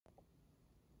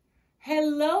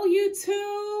Hello,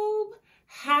 YouTube.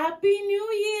 Happy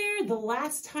New Year. The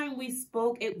last time we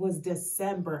spoke, it was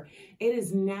December. It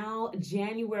is now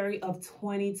January of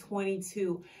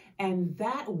 2022. And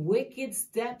that wicked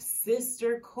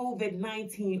stepsister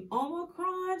COVID-19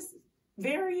 Omicron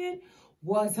variant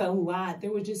was a lot.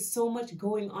 There was just so much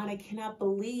going on. I cannot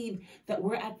believe that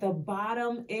we're at the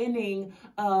bottom inning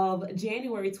of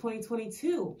January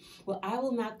 2022. Well, I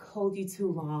will not hold you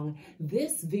too long.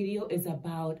 This video is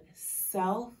about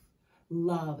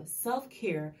self-love,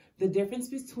 self-care. The difference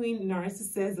between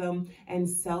narcissism and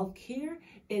self-care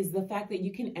is the fact that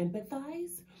you can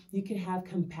empathize, you can have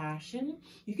compassion,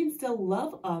 you can still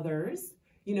love others.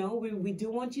 You know, we do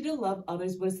want you to love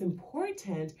others, but it's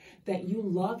important that you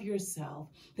love yourself,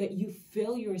 that you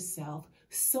fill yourself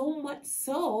so much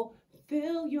so,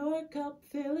 fill your cup,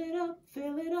 fill it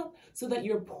up, so that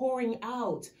you're pouring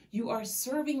out. You are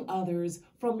serving others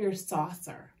from your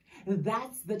saucer.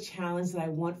 That's the challenge that I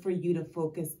want for you to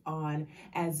focus on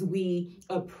as we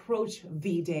approach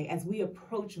V-Day, as we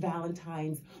approach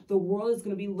Valentine's. The world is going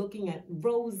to be looking at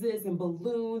roses and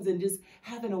balloons and just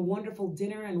having a wonderful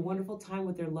dinner and wonderful time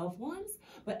with their loved ones.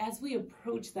 But as we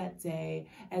approach that day,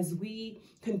 as we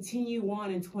continue on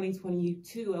in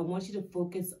 2022, I want you to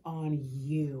focus on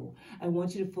you. I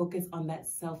want you to focus on that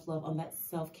self-love, on that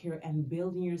self-care, and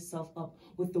building yourself up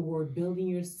with the word, building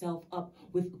yourself up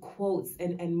with quotes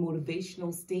and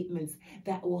motivational statements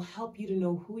that will help you to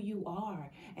know who you are,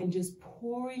 and just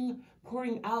pouring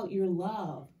out your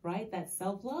love, right? That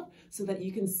self-love, so that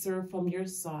you can serve from your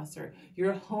saucer.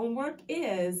 Your homework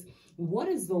is, what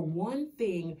is the one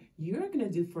thing you're going to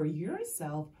do for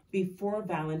yourself before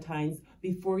Valentine's,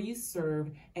 before you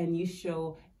serve and you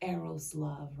show eros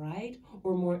love, right?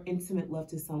 Or more intimate love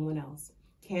to someone else.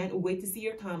 Can't wait to see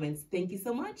your comments. Thank you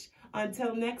so much.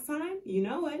 Until next time, you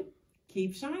know it.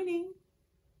 Keep shining.